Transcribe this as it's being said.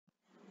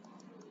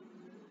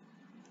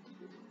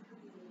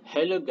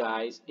Hello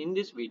guys, in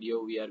this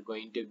video we are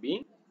going to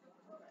be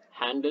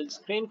handle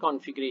screen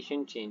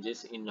configuration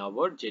changes in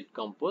our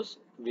JetCompose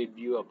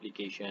WebView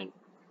application.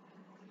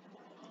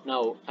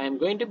 Now I am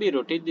going to be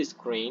rotate the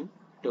screen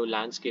to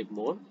landscape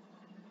mode.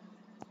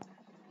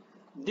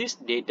 This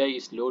data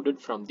is loaded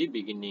from the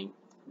beginning.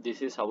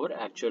 This is our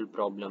actual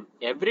problem.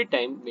 Every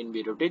time when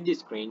we rotate the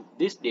screen,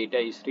 this data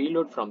is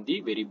reload from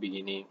the very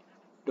beginning.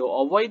 To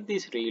avoid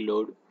this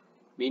reload,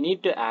 we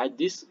need to add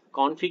this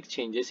config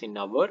changes in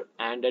our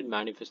added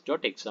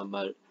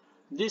manifest.xml.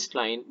 This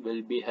line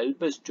will be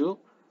help us to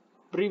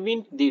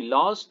prevent the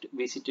last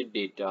visited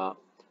data.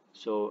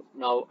 So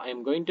now I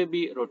am going to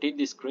be rotate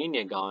the screen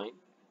again.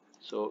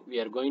 So we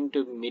are going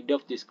to mid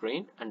of the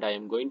screen and I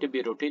am going to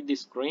be rotate the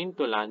screen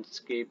to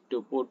landscape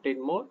to portrait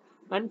mode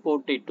and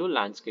portrait to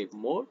landscape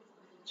mode.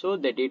 So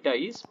the data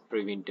is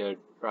prevented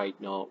right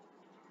now.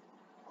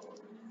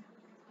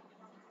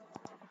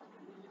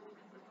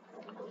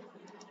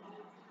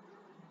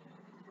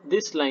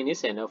 This line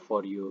is enough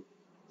for you.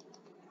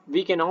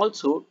 We can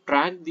also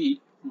track the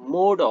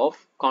mode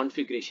of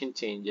configuration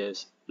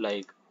changes,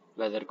 like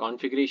whether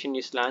configuration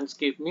is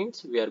landscape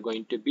means we are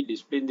going to be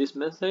displaying this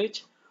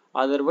message,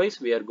 otherwise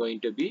we are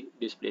going to be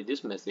display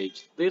this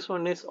message. This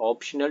one is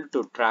optional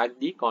to track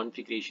the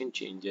configuration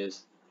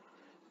changes.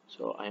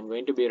 So I'm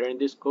going to be running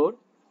this code.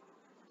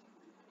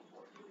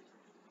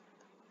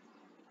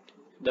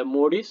 The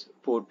mode is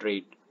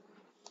portrait.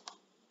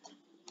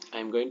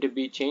 I'm going to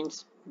be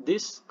change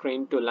this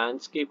screen to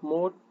landscape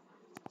mode.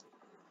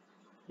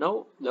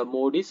 Now the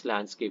mode is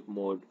landscape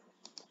mode.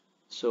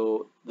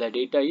 So the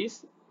data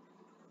is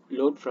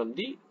load from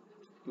the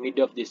mid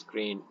of the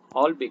screen,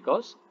 all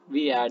because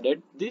we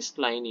added this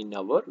line in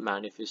our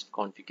manifest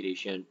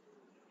configuration.